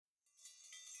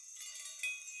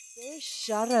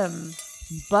Sharam,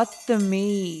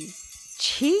 Badtameez,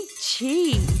 Chee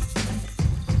Chee.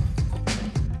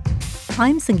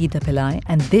 I'm Sangeeta Pillai,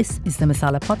 and this is the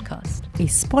Masala Podcast, a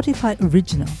Spotify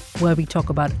original where we talk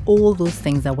about all those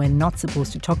things that we're not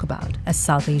supposed to talk about as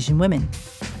South Asian women: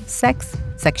 sex,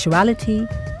 sexuality,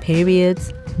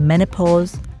 periods,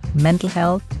 menopause, mental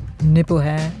health, nipple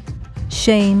hair,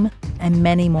 shame, and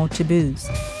many more taboos.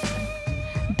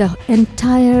 The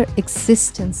entire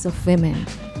existence of women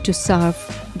to serve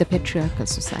the patriarchal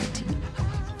society.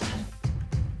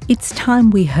 It's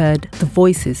time we heard the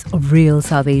voices of real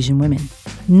South Asian women,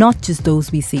 not just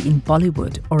those we see in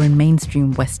Bollywood or in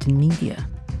mainstream Western media.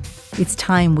 It's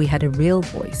time we had a real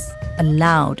voice, a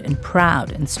loud and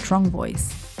proud and strong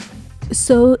voice.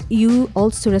 So you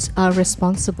also are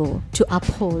responsible to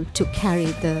uphold, to carry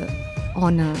the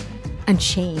honor and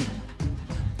shame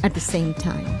at the same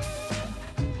time.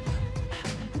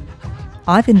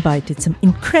 I've invited some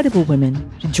incredible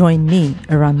women to join me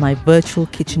around my virtual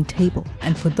kitchen table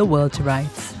and put the world to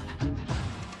rights.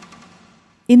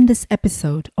 In this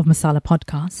episode of Masala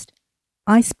Podcast,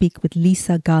 I speak with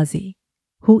Lisa Ghazi,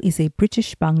 who is a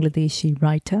British Bangladeshi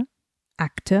writer,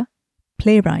 actor,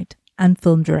 playwright, and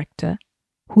film director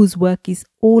whose work is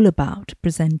all about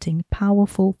presenting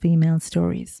powerful female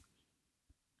stories.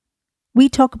 We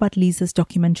talk about Lisa's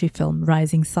documentary film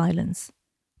Rising Silence,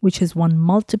 which has won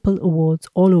multiple awards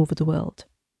all over the world.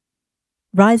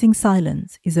 Rising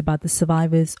Silence is about the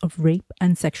survivors of rape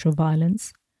and sexual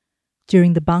violence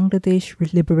during the Bangladesh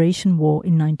Liberation War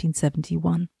in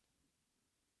 1971.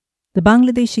 The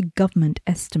Bangladeshi government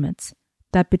estimates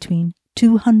that between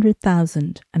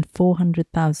 200,000 and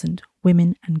 400,000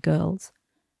 women and girls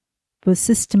were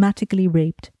systematically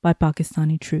raped by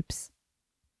Pakistani troops.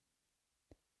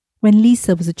 When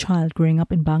Lisa was a child growing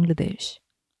up in Bangladesh,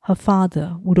 her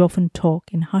father would often talk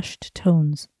in hushed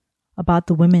tones about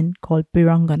the women called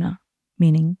Birangana,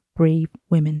 meaning brave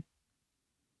women.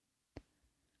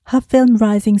 Her film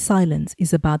Rising Silence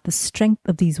is about the strength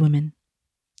of these women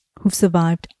who've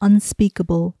survived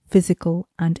unspeakable physical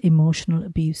and emotional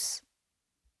abuse.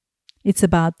 It's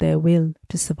about their will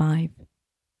to survive,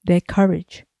 their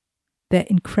courage, their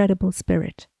incredible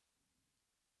spirit.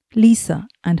 Lisa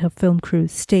and her film crew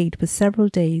stayed for several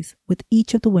days with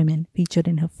each of the women featured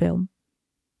in her film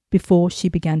before she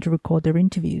began to record their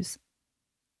interviews.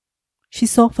 She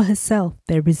saw for herself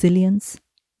their resilience,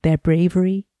 their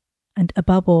bravery, and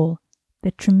above all,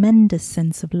 their tremendous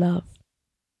sense of love.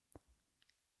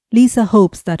 Lisa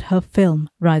hopes that her film,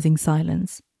 Rising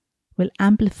Silence, will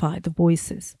amplify the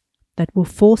voices that were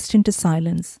forced into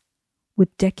silence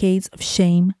with decades of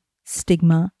shame,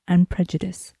 stigma, and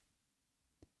prejudice.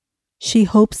 She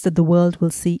hopes that the world will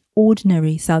see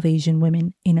ordinary South Asian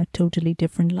women in a totally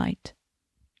different light.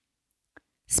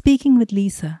 Speaking with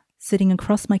Lisa, sitting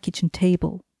across my kitchen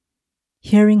table,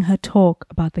 hearing her talk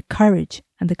about the courage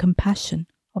and the compassion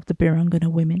of the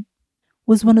Birangana women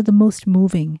was one of the most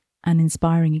moving and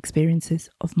inspiring experiences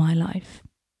of my life.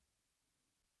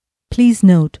 Please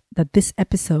note that this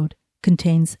episode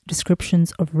contains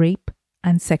descriptions of rape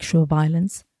and sexual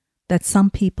violence that some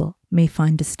people may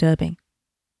find disturbing.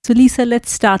 So Lisa,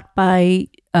 let's start by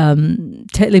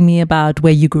telling me about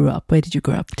where you grew up. Where did you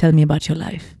grow up? Tell me about your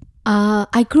life.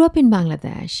 I grew up in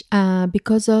Bangladesh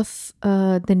because of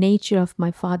the nature of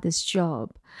my father's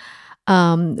job.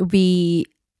 We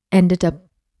ended up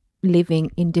living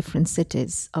in different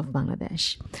cities of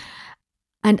Bangladesh.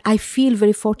 And I feel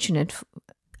very fortunate.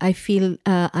 I feel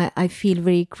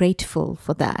very grateful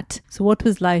for that. So what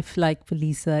was life like for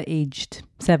Lisa aged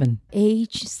 7?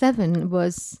 Age 7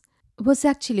 was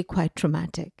actually quite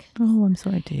traumatic. Oh, I'm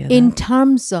sorry to hear that. In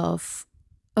terms of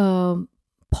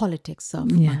politics of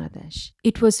Bangladesh.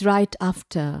 It was right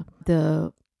after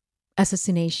the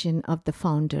assassination of the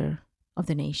founder of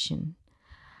the nation.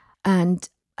 And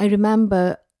I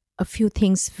remember a few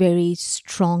things very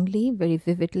strongly, very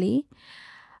vividly,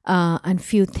 and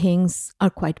few things are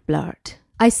quite blurred.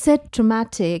 I said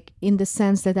traumatic in the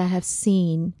sense that I have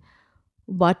seen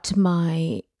what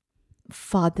my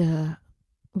father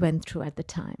went through at the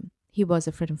time. He was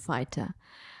a freedom fighter.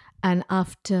 And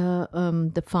after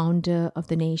the founder of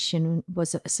the nation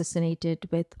was assassinated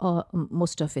with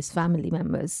most of his family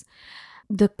members,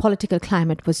 the political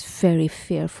climate was very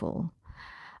fearful.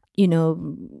 You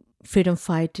know, freedom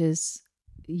fighters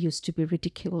used to be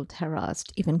ridiculed,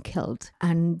 harassed, even killed.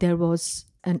 And there was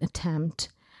an attempt,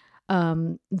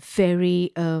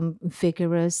 very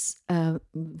vigorous,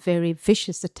 very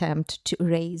vicious attempt to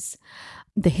erase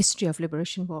the history of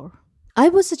Liberation War. I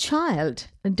was a child,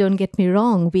 don't get me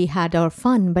wrong, we had our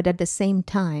fun, but at the same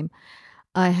time,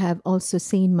 I have also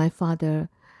seen my father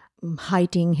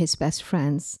hiding his best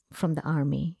friends from the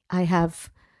army. I have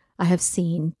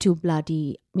seen 2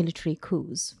 bloody military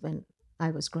coups when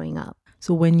I was growing up.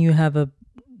 So when you have a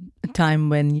time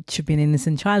when it should be an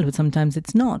innocent childhood, sometimes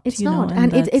it's not. It's you know, not,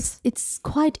 and that's- it's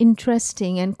quite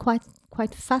interesting and quite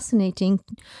fascinating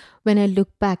when I look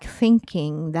back,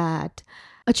 thinking that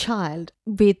a child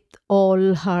with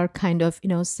all her kind of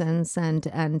innocence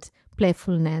and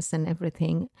playfulness and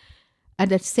everything, at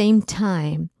the same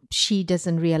time, she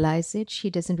doesn't realize it. She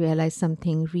doesn't realize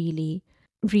something really,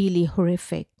 really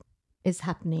horrific is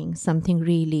happening. Something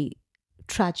really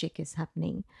tragic is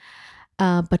happening.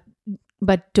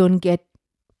 But don't get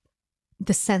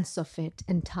the sense of it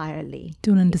entirely.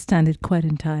 don't understand it quite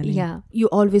entirely. Yeah, you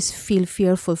always feel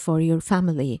fearful for your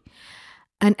family.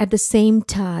 And at the same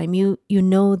time, you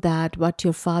know that what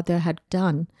your father had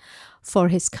done for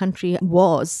his country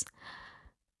was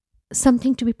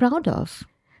something to be proud of.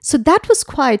 So that was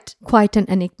quite an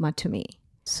enigma to me.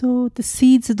 So the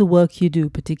seeds of the work you do,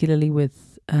 particularly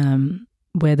with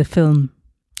where the film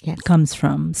Yes. comes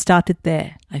from, started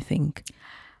there, I think.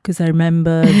 Because I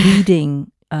remember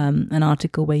reading an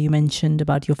article where you mentioned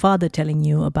about your father telling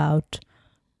you about,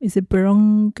 is it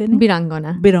Birangana?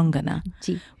 Birangana. Birangana.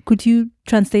 Ji. Could you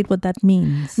translate what that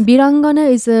means?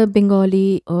 Birangana is a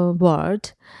Bengali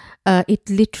word. It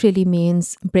literally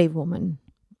means brave woman,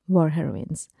 war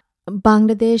heroines.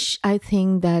 Bangladesh, I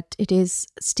think that it is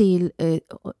still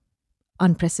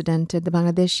unprecedented. The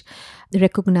Bangladesh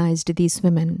recognized these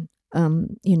women,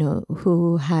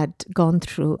 who had gone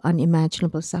through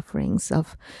unimaginable sufferings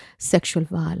of sexual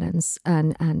violence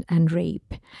and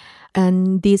rape.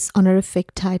 And this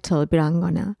honorific title,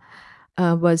 Birangana,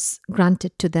 was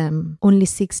granted to them only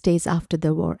 6 days after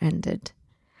the war ended.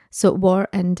 So war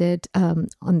ended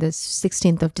on the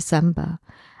 16th of December,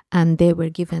 and they were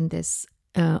given this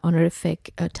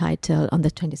honorific title on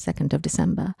the 22nd of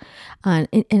December. And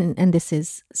this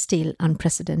is still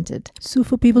unprecedented. So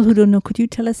for people who don't know, could you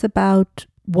tell us about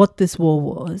what this war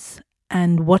was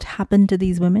and what happened to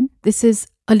these women? This is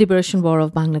a liberation war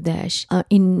of Bangladesh.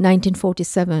 In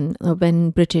 1947,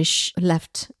 when British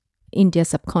left India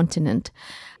subcontinent,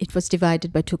 it was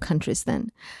divided by 2 countries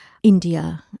then,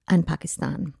 India and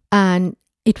Pakistan. And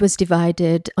it was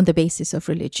divided on the basis of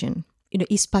religion.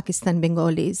 East Pakistan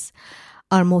Bengalis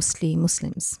are mostly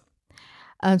Muslims.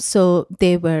 So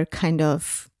they were kind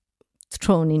of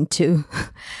thrown into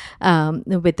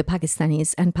with the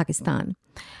Pakistanis and Pakistan.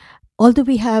 Although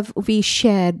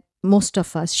most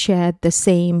of us shared the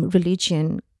same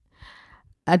religion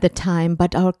at the time,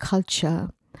 but our culture,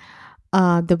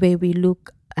 the way we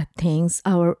look at things,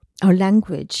 our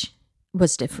language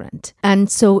was different.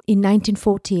 And so in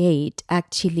 1948,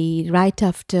 actually, right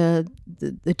after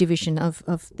the division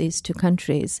of these 2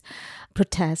 countries,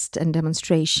 protest and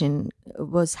demonstration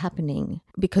was happening,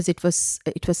 because it was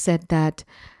said that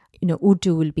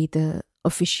Urdu will be the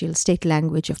official state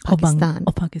language of Pakistan.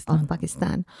 Of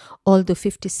Pakistan. Although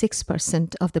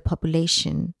 56% of the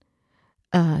population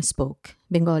spoke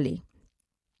Bengali.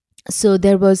 So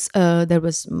there was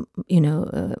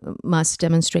mass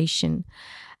demonstration.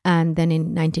 And then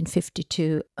in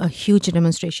 1952, a huge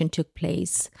demonstration took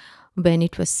place when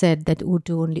it was said that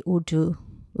only Urdu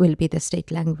will be the state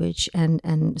language,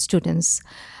 and students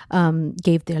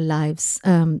gave their lives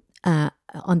on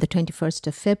the 21st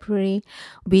of February,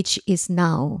 which is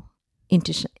now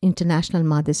International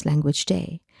Mother's Language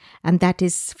Day. And that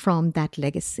is from that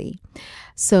legacy.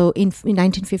 So in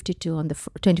 1952, on the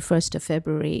 21st of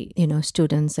February,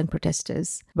 students and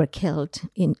protesters were killed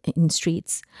in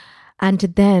streets. And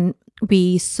then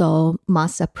we saw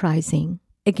mass uprising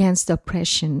against the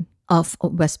oppression of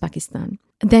West Pakistan.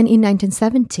 Then in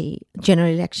 1970, general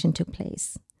election took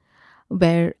place,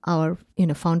 where our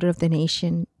founder of the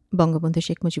nation, Bangabandhu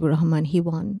Sheikh Mujibur Rahman, he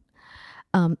won.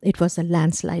 It was a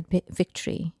landslide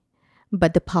victory,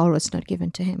 but the power was not given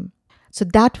to him. So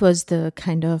that was the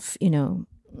kind of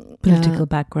Political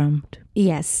background.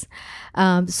 Yes.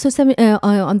 On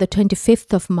the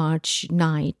 25th of March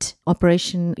night,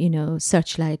 Operation,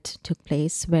 Searchlight took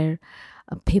place, where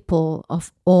people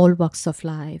of all walks of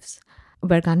lives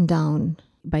were gunned down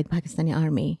by the Pakistani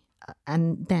army.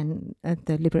 And then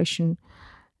the liberation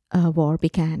war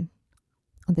began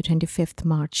on the 25th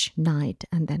March night,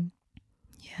 and then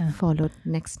followed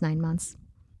next 9 months.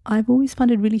 I've always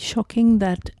found it really shocking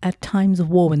that at times of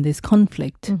war, when there's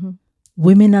conflict,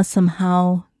 women are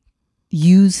somehow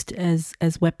used as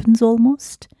weapons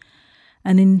almost.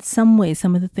 And in some ways,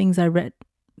 some of the things I read,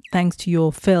 thanks to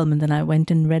your film, and then I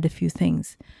went and read a few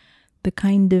things, the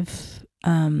kind of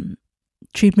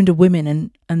treatment of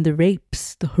women and the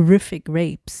rapes, the horrific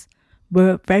rapes,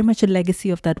 were very much a legacy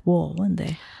of that war, weren't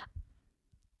they?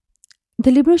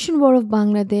 The Liberation War of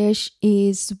Bangladesh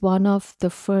is one of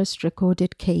the first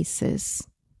recorded cases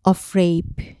of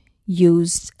rape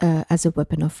used as a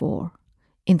weapon of war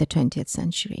in the 20th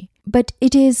century. But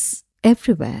it is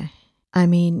everywhere. I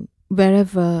mean,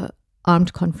 wherever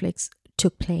armed conflicts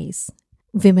took place,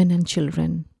 women and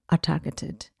children are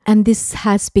targeted. And this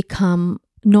has become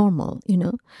normal,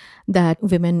 that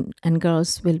women and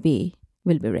girls will be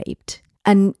raped.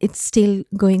 And it's still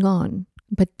going on.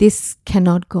 But this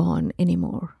cannot go on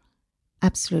anymore.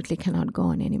 Absolutely cannot go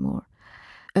on anymore.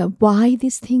 Why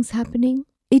these things happening?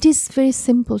 It is very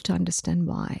simple to understand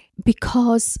why.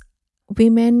 Because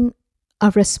women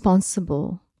are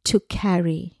responsible to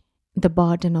carry the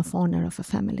burden of honor of a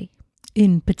family.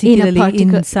 Particularly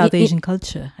in South Asian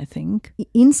culture, I think.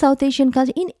 In South Asian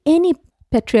culture, in any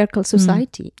patriarchal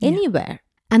society, anywhere.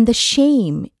 And the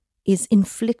shame is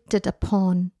inflicted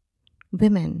upon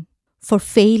women for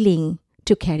failing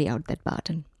to carry out that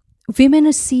burden. Women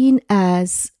are seen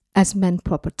as men's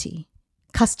property,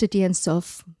 custodians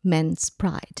of men's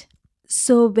pride.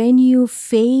 So when you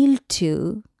fail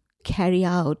to carry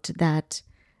out that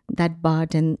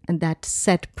burden and that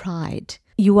set pride,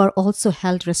 you are also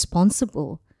held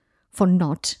responsible for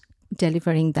not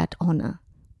delivering that honor,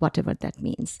 whatever that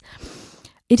means.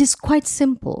 It is quite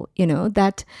simple,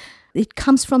 that it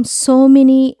comes from so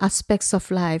many aspects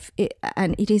of life,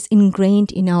 and it is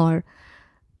ingrained in our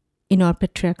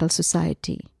patriarchal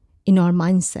society, in our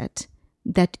mindset,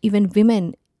 that even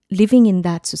women living in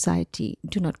that society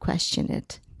do not question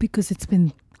it. Because it's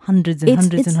been hundreds and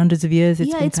hundreds of years.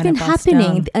 It's been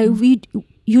happening.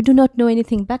 You do not know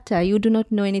anything better. You do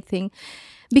not know anything.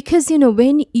 Because,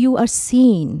 when you are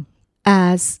seen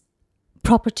as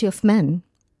property of men,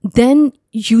 then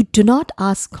you do not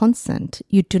ask consent.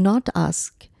 You do not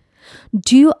ask,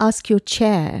 do you ask your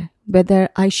chair whether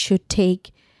I should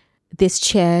take this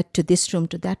chair to this room,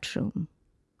 to that room?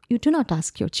 You do not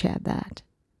ask your chair that,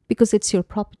 because it's your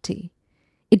property.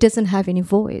 It doesn't have any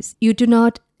voice. You do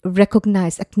not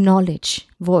acknowledge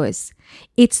voice.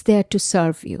 It's there to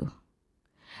serve you.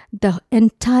 The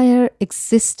entire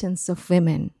existence of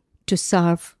women to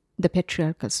serve the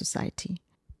patriarchal society.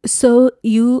 So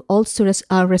you also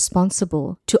are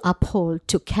responsible to uphold,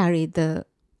 to carry the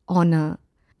honor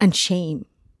and shame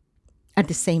at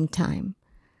the same time,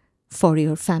 for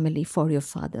your family, for your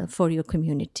father, for your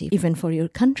community, even for your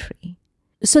country.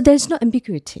 So there's no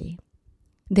ambiguity.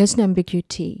 There's no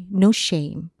ambiguity, no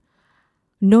shame,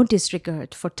 no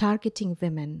disregard for targeting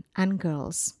women and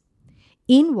girls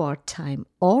in wartime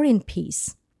or in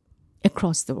peace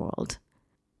across the world.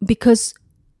 Because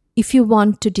if you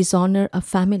want to dishonor a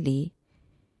family,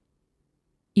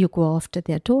 you go after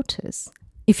their daughters.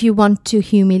 If you want to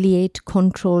humiliate,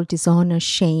 control, dishonor,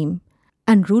 shame,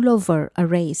 and rule over a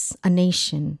race, a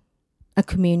nation, a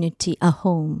community, a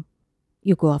home,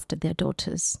 you go after their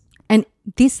daughters. And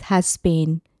this has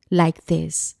been like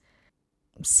this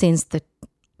since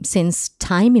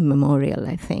time immemorial,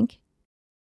 I think.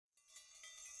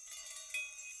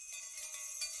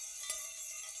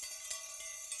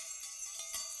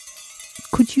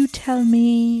 Could you tell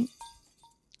me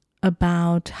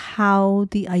about how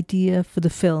the idea for the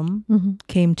film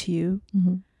came to you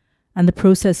and the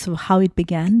process of how it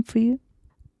began for you?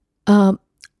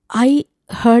 I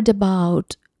heard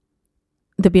about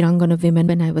the Birangana women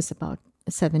when I was about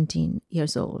 17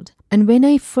 years old. And when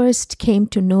I first came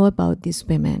to know about these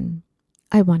women,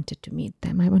 I wanted to meet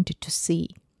them. I wanted to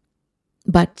see.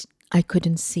 But I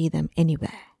couldn't see them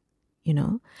anywhere,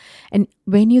 And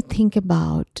when you think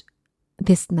about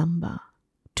this number,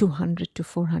 200 to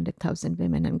 400,000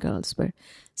 women and girls were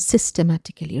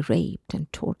systematically raped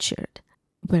and tortured.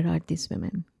 Where are these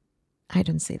women? I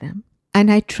don't see them.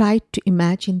 And I tried to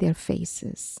imagine their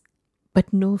faces,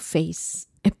 but no face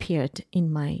appeared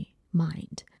in my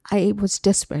mind. I was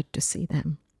desperate to see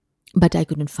them, but I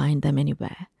couldn't find them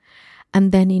anywhere.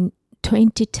 And then in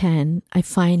 2010, I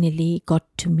finally got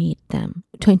to meet them,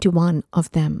 21 of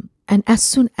them. And as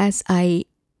soon as I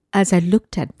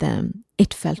looked at them,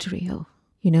 it felt real.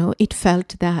 It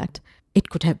felt that it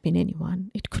could have been anyone.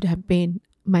 It could have been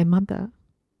my mother.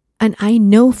 And I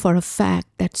know for a fact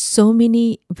that so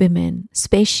many women,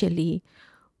 especially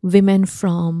women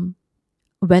from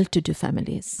well-to-do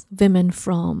families, women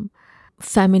from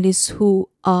families who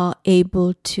are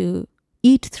able to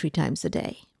eat 3 times a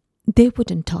day, they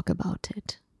wouldn't talk about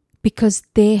it because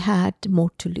they had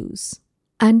more to lose.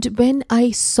 And when I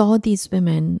saw these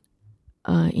women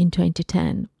in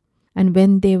 2010, and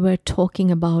when they were talking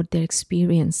about their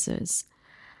experiences,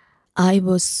 I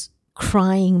was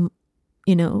crying,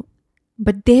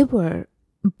 but they were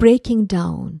breaking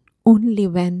down only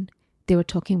when they were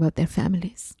talking about their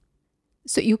families.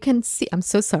 So you can see, I'm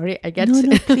so sorry, I get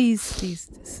No, please.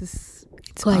 It's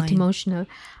quite fine. emotional.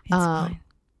 It's fine.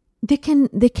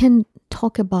 They can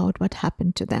talk about what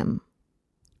happened to them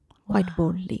quite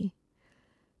boldly.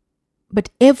 But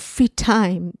every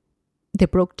time they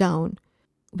broke down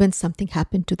when something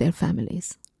happened to their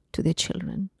families, to their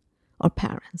children, or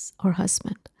parents, or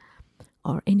husband,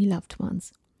 or any loved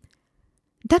ones.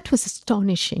 That was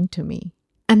astonishing to me.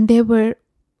 And they were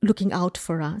looking out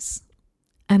for us,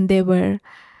 and they were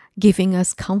giving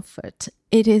us comfort.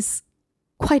 It is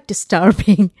quite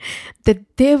disturbing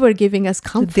that they were giving us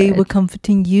comfort. They were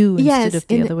comforting you Yes, instead of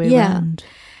the other way yeah. around.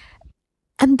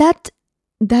 And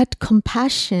that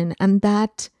compassion and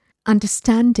that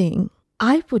understanding,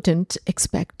 I wouldn't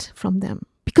expect from them,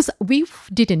 because we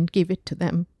didn't give it to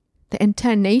them. The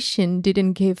entire nation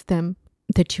didn't give them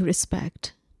the due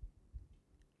respect,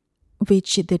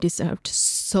 which they deserved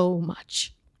so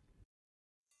much.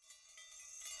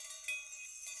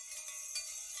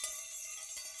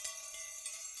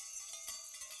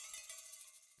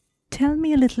 Tell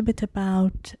me a little bit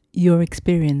about your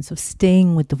experience of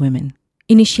staying with the women.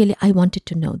 Initially, I wanted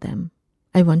to know them.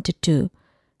 I wanted to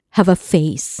have a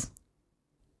face.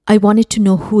 I wanted to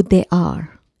know who they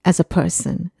are as a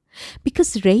person,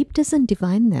 because rape doesn't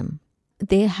define them.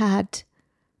 They had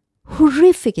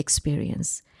horrific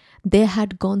experience. They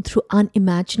had gone through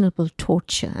unimaginable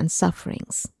torture and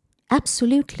sufferings.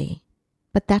 Absolutely.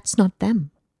 But that's not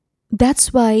them.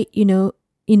 That's why,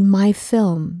 in my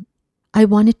film, I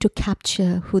wanted to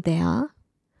capture who they are.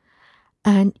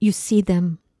 And you see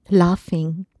them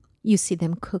laughing, you see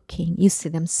them cooking, you see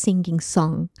them singing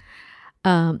song,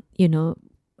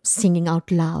 singing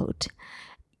out loud.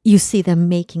 You see them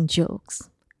making jokes.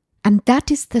 And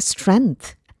that is the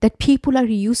strength, that people are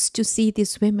used to see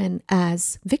these women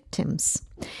as victims,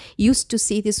 used to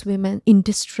see these women in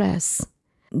distress.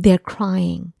 They're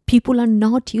crying. People are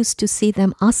not used to see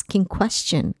them asking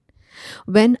questions.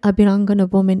 When a Birangana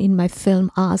woman in my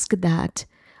film asked that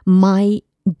my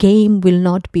game will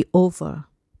not be over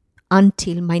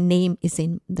until my name is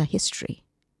in the history.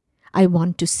 I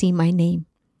want to see my name.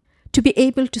 To be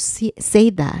able to say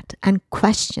that and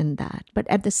question that, but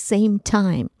at the same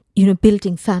time,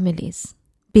 building families,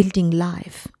 building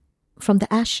life from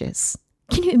the ashes.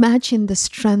 Can you imagine the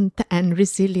strength and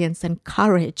resilience and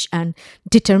courage and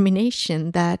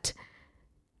determination that,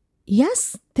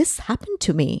 yes, this happened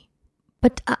to me,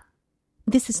 but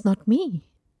this is not me.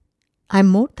 I'm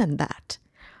more than that.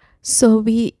 So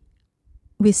we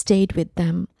stayed with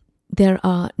them. There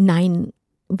are 9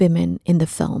 women in the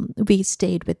film. We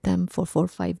stayed with them for 4 or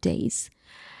 5 days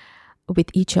with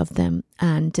each of them,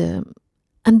 and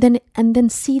then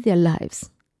see their lives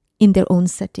in their own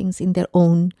settings, in their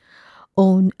own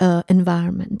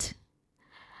environment.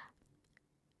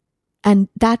 And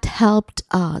that helped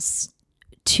us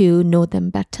to know them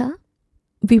better.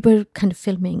 We were kind of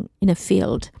filming in a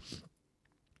field,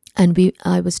 and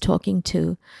I was talking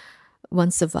to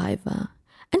one survivor,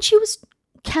 and she was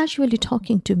casually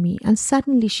talking to me, and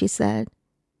suddenly she said,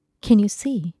 "Can you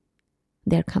see?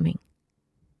 They're coming.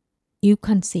 You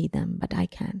can't see them, but I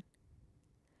can."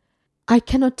 I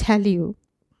cannot tell you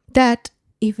that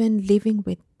even living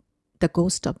with the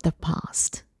ghost of the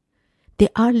past, they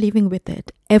are living with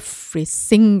it every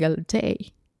single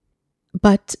day.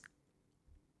 But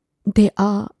they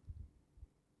are,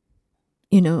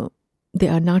 they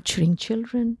are nurturing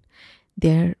children.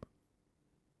 They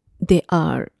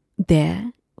are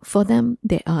there for them.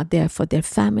 They are there for their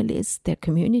families, their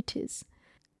communities.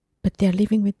 But they're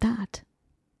living with that.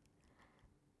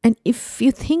 And if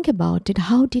you think about it,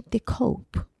 how did they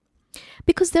cope?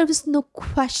 Because there was no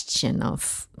question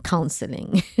of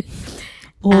counseling.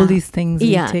 All these things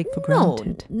we take for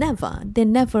granted. No, never. They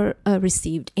never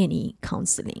received any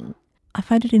counseling. I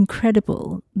find it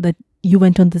incredible that you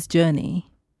went on this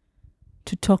journey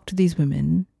to talk to these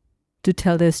women, to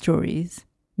tell their stories,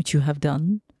 which you have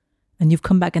done, and you've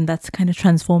come back and that's kind of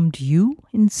transformed you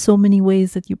in so many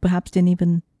ways that you perhaps didn't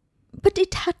even... But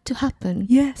it had to happen.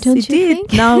 Yes, don't it you did.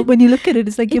 think? Now, when you look at it,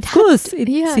 it's like, It of had course, to- it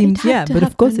yeah, seems, it had to but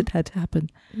of course happen. it had to happen.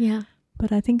 Yeah.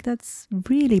 But I think that's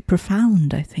really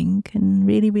profound, I think, and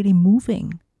really, really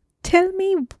moving. Tell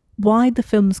me why the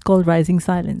film's called Rising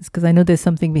Silence, because I know there's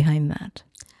something behind that.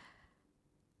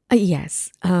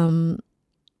 Yes.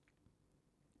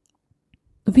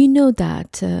 We know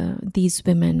that these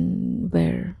women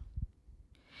were,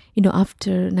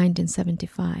 after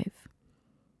 1975,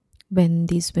 when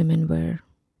these women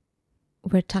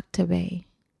were tucked away,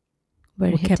 were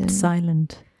hidden, kept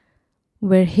silent.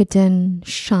 Were hidden,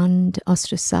 shunned,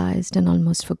 ostracized, and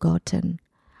almost forgotten.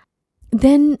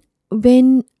 Then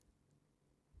when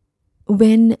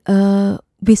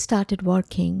we started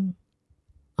working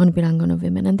on Virangana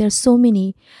women, and there are so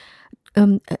many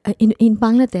in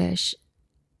Bangladesh.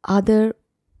 Other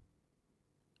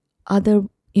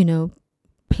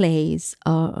plays,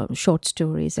 short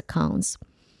stories, accounts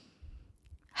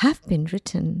have been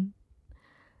written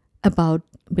about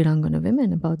Virangana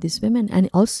women, about these women, and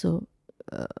also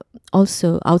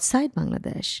outside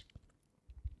Bangladesh.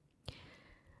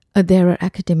 There are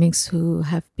academics who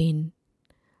have been,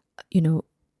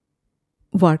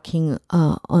 working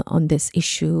on this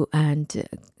issue and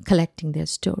collecting their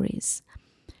stories.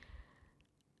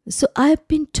 So I've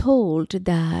been told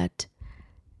that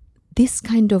this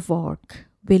kind of work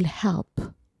will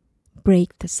help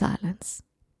break the silence.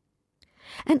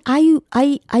 And I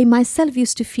myself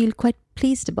used to feel quite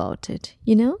pleased about it.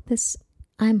 This,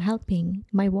 I'm helping,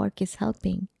 my work is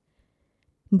helping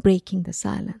breaking the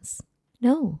silence.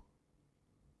 No.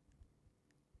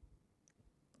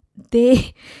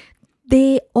 They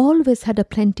always had a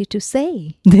plenty to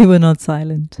say. They were not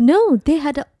silent. No, they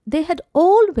had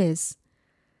always,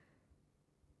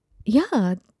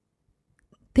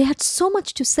 they had so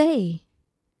much to say.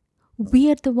 We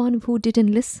are the one who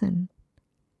didn't listen.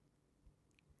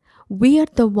 We are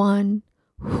the one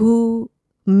who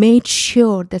made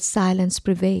sure that silence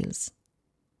prevails.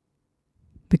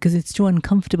 Because it's too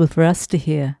uncomfortable for us to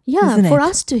hear. Yeah, isn't for it?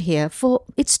 us to hear. For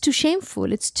it's too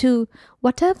shameful. It's too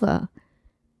whatever.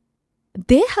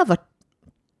 They have a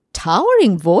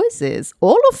towering voices,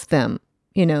 all of them,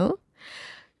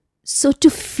 So to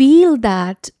feel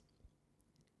that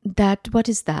what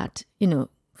is that?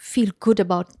 Feel good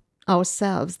about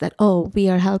ourselves that, we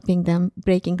are helping them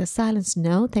breaking the silence.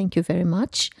 No, thank you very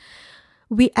much.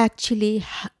 We actually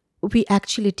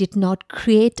did not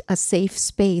create a safe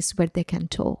space where they can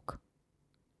talk.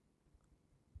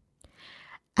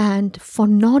 And for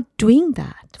not doing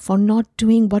that, for not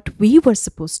doing what we were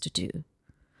supposed to do,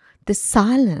 the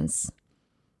silence,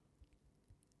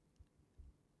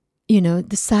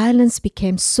 the silence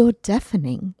became so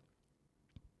deafening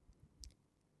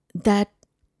that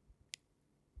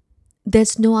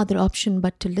there's no other option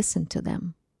but to listen to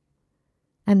them.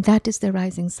 And that is the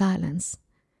rising silence.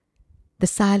 The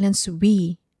silence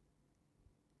we,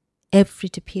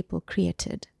 everyday people,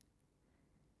 created.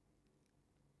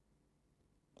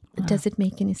 Wow. Does it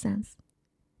make any sense?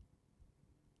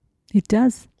 It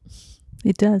does.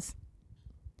 It does.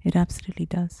 It absolutely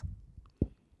does.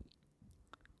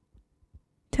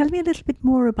 Tell me a little bit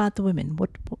more about the women. What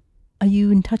are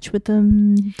you in touch with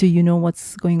them? Do you know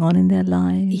what's going on in their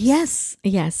lives?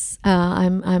 Yes.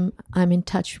 I'm in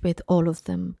touch with all of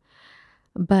them,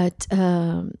 but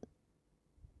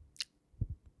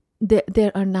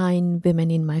there are 9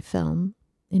 women in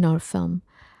our film,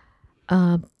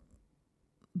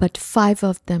 but 5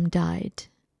 of them died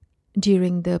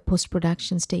during the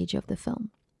post-production stage of the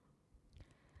film.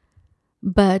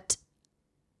 But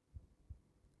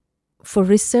for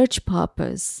research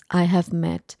purpose, I have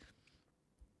met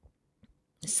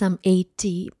some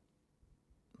 80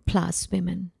 plus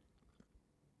women.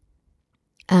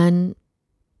 And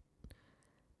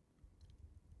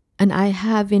I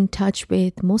have in touch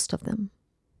with most of them.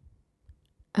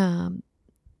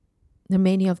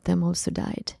 Many of them also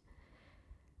died.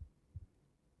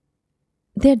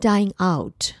 They're dying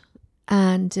out,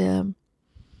 and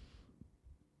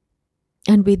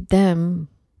with them,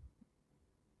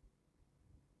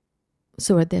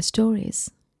 so are their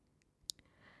stories.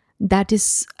 That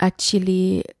was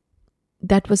actually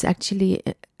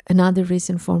another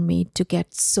reason for me to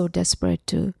get so desperate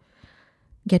to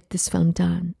get this film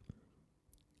done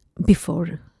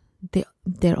before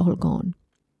they're all gone.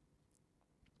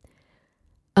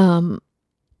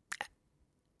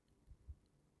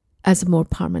 As a more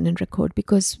permanent record,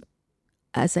 because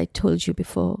as I told you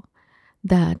before,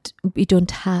 that we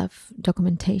don't have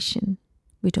documentation.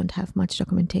 We don't have much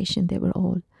documentation.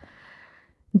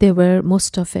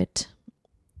 Most of it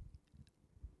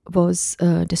was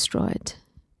destroyed.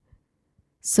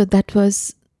 So that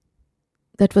was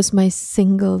my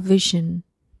single vision,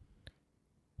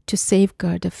 to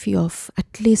safeguard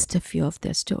at least a few of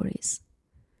their stories.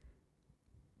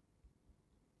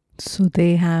 So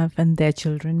they have, and their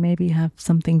children maybe have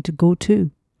something to go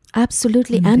to.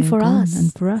 Absolutely, and for us.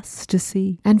 And for us to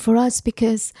see. And for us,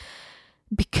 because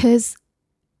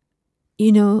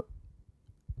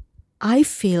I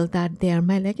feel that they are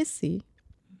my legacy.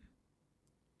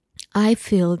 I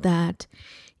feel that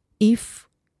if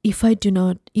I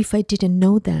didn't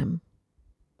know them,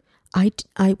 I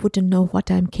wouldn't know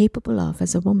what I'm capable of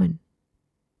as a woman.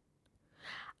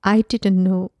 I didn't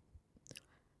know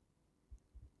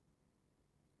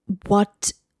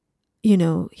what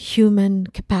human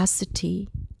capacity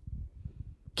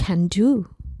can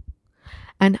do.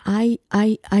 And I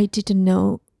didn't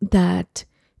know that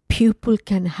people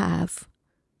can have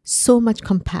so much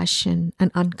compassion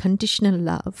and unconditional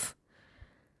love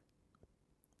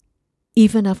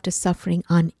even after suffering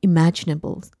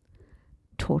unimaginable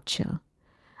torture.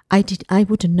 I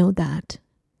wouldn't know that.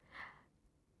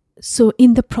 So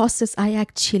in the process, I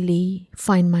actually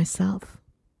find myself,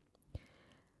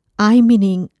 I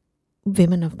meaning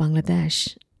women of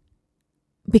Bangladesh,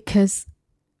 because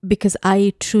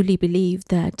I truly believe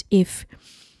that if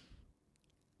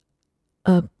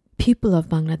people of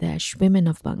Bangladesh, women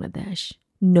of Bangladesh,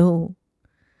 know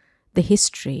the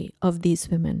history of these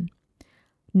women,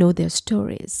 know their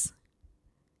stories,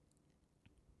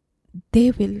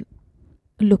 they will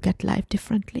look at life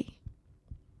differently.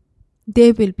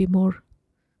 They will be more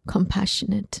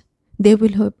compassionate. They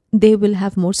will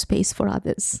have more space for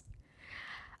others.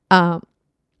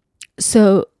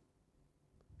 So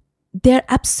they're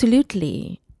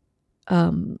absolutely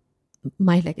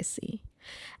my legacy.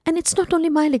 And it's not only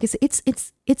my legacy,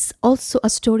 it's also a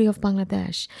story of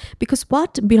Bangladesh. Because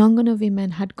what Birangana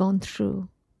women had gone through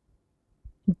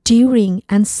during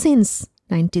and since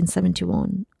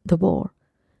 1971, the war,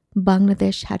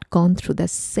 Bangladesh had gone through the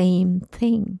same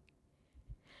thing.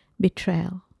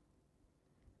 Betrayal,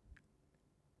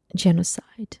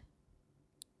 genocide,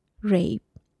 rape.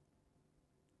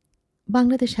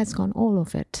 Bangladesh has gone all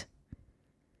of it.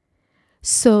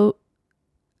 So,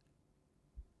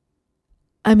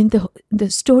 I mean, the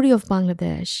story of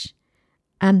Bangladesh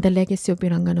and the legacy of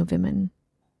Birangana women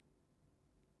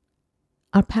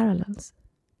are parallels.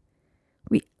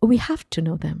 We have to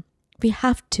know them. We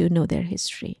have to know their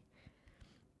history.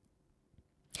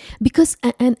 Because,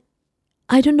 and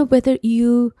I don't know whether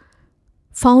you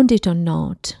found it or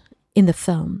not in the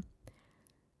film,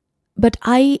 but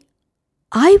I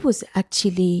was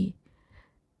actually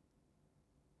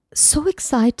so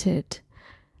excited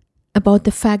about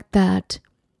the fact that,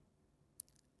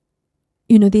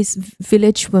 you know, these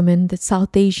village women, the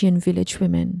South Asian village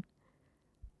women,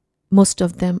 most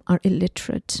of them are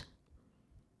illiterate.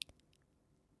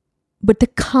 But the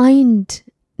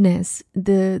kindness,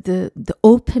 the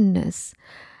openness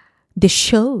they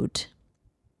showed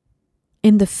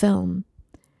in the film,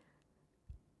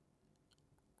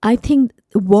 I think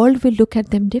the world will look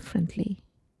at them differently.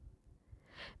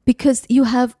 Because you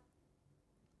have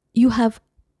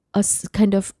a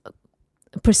kind of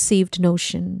perceived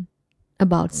notion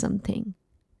about something.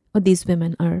 Or these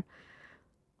women are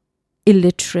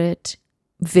illiterate,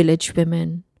 village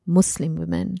women, Muslim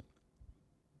women.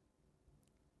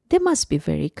 They must be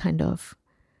very kind of,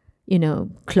 you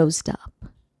know, closed up.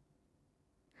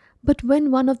 But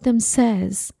when one of them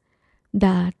says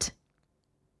that,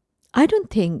 I don't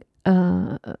think,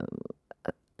 I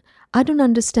don't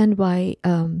understand why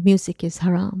music is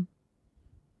haram.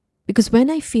 Because when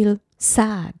I feel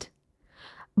sad,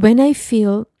 when I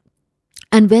feel,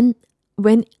 and when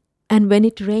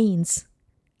it rains,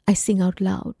 I sing out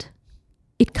loud.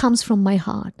 It comes from my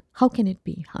heart. How can it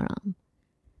be haram?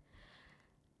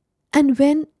 And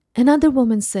when another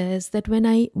woman says that when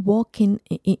I walk in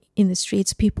the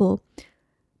streets, people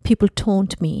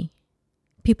taunt me.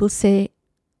 People say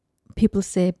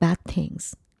bad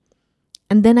things.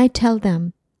 And then I tell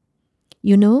them,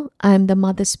 you know, I am the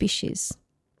mother species.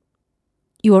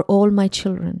 You are all my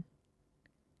children.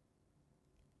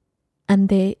 And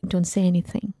they don't say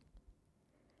anything.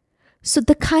 So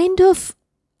the kind of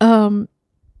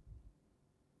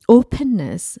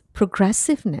openness,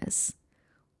 progressiveness,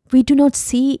 we do not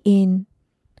see in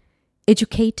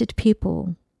educated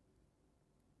people.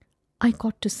 I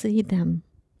got to see them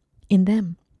in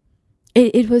them.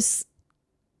 It was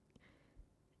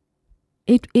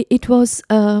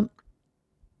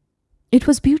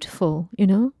beautiful, you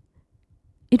know.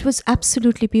 It was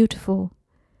absolutely beautiful.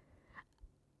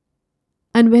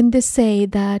 And when they say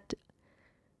that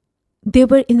they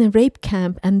were in a rape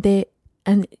camp and they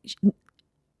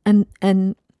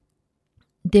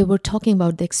were talking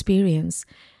about the experience,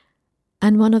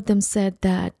 and one of them said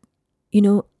that, you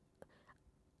know,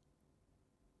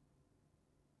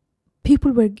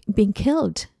 people were being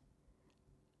killed.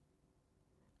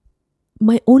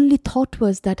 My only thought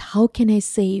was that how can I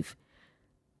save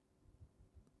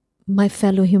my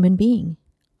fellow human being?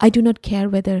 I do not care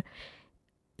whether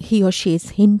he or she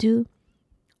is Hindu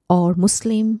or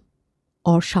Muslim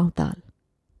or Shautal.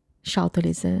 Shautal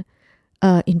is a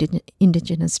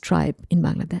indigenous tribe in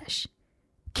Bangladesh.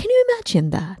 Can you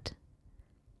imagine that?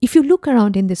 If you look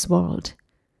around in this world,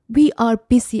 we are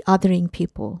busy othering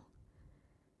people.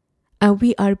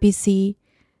 We are busy,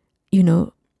 you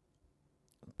know,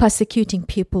 persecuting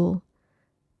people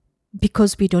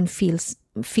because we don't feel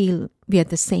feel we are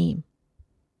the same.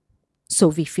 So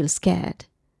we feel scared.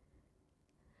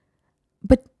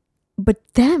 But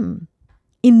them,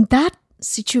 in that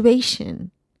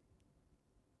situation,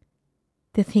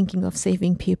 they're thinking of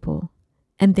saving people,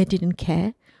 and they didn't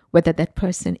care whether that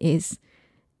person is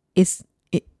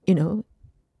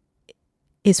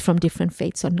from different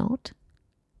faiths or not.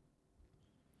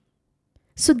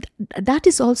 So that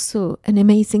is also an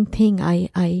amazing thing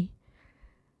I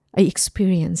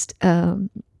experienced,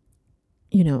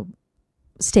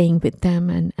 staying with them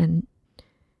and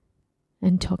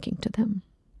talking to them.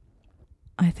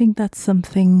 I think that's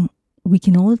something we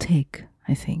can all take,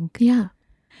 I think. Yeah.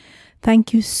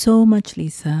 Thank you so much,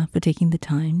 Lisa, for taking the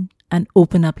time and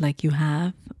open up like you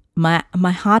have.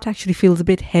 My heart actually feels a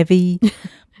bit heavy,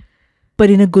 but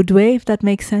in a good way, if that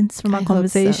makes sense from our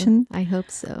conversation. I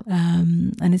hope so.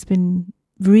 And it's been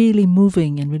really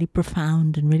moving and really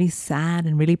profound and really sad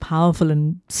and really powerful,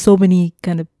 and so many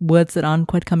kind of words that aren't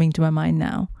quite coming to my mind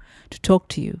now to talk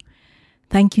to you.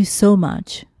 Thank you so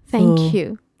much. Thank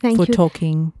you. Thank for you.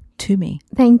 talking to me.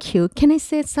 Thank you. Can I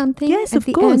say something? Yes, at of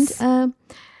the course. End?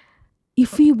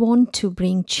 If we want to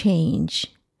bring change,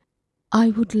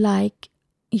 I would like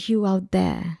you out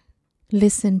there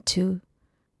listen to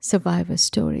survivor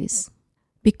stories,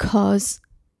 because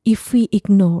if we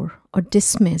ignore or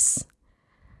dismiss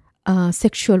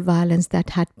sexual violence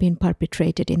that had been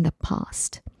perpetrated in the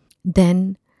past,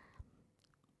 then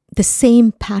the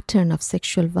same pattern of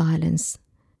sexual violence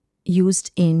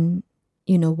used in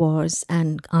wars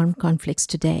and armed conflicts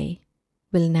today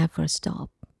will never stop.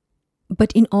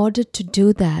 But in order to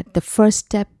do that, the first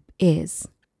step is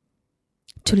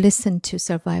to listen to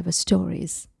survivor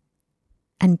stories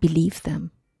and believe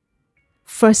them.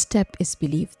 First step is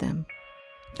believe them.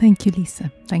 Thank you, Lisa.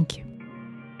 Thank you.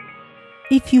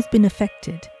 If you've been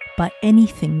affected by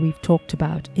anything we've talked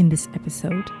about in this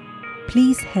episode,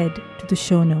 please head to the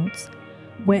show notes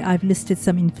where I've listed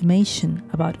some information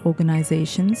about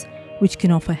organizations which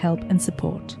can offer help and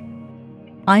support.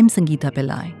 I'm Sangeeta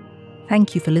Pillai.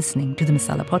 Thank you for listening to the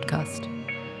Masala Podcast,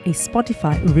 a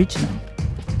Spotify original.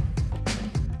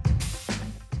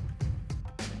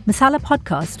 Masala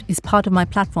Podcast is part of my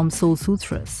platform Soul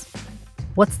Sutras.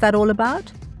 What's that all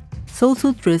about? Soul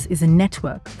Sutras is a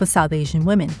network for South Asian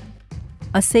women,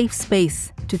 a safe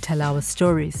space to tell our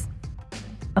stories,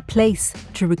 a place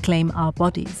to reclaim our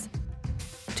bodies,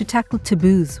 to tackle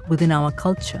taboos within our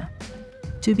culture,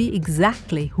 to be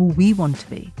exactly who we want to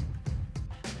be.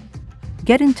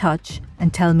 Get in touch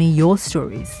and tell me your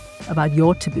stories about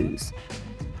your taboos.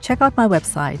 Check out my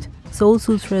website,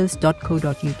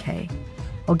 soulsutras.co.uk,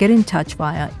 or get in touch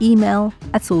via email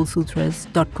at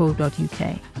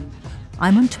soulsutras.co.uk.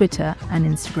 I'm on Twitter and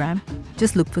Instagram.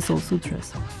 Just look for Soul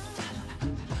Sutras.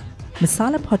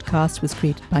 Masala Podcast was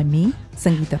created by me,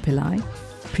 Sangeeta Pillai,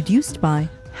 produced by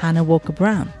Hannah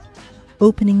Walker-Brown.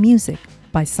 Opening music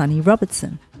by Sunny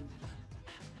Robertson.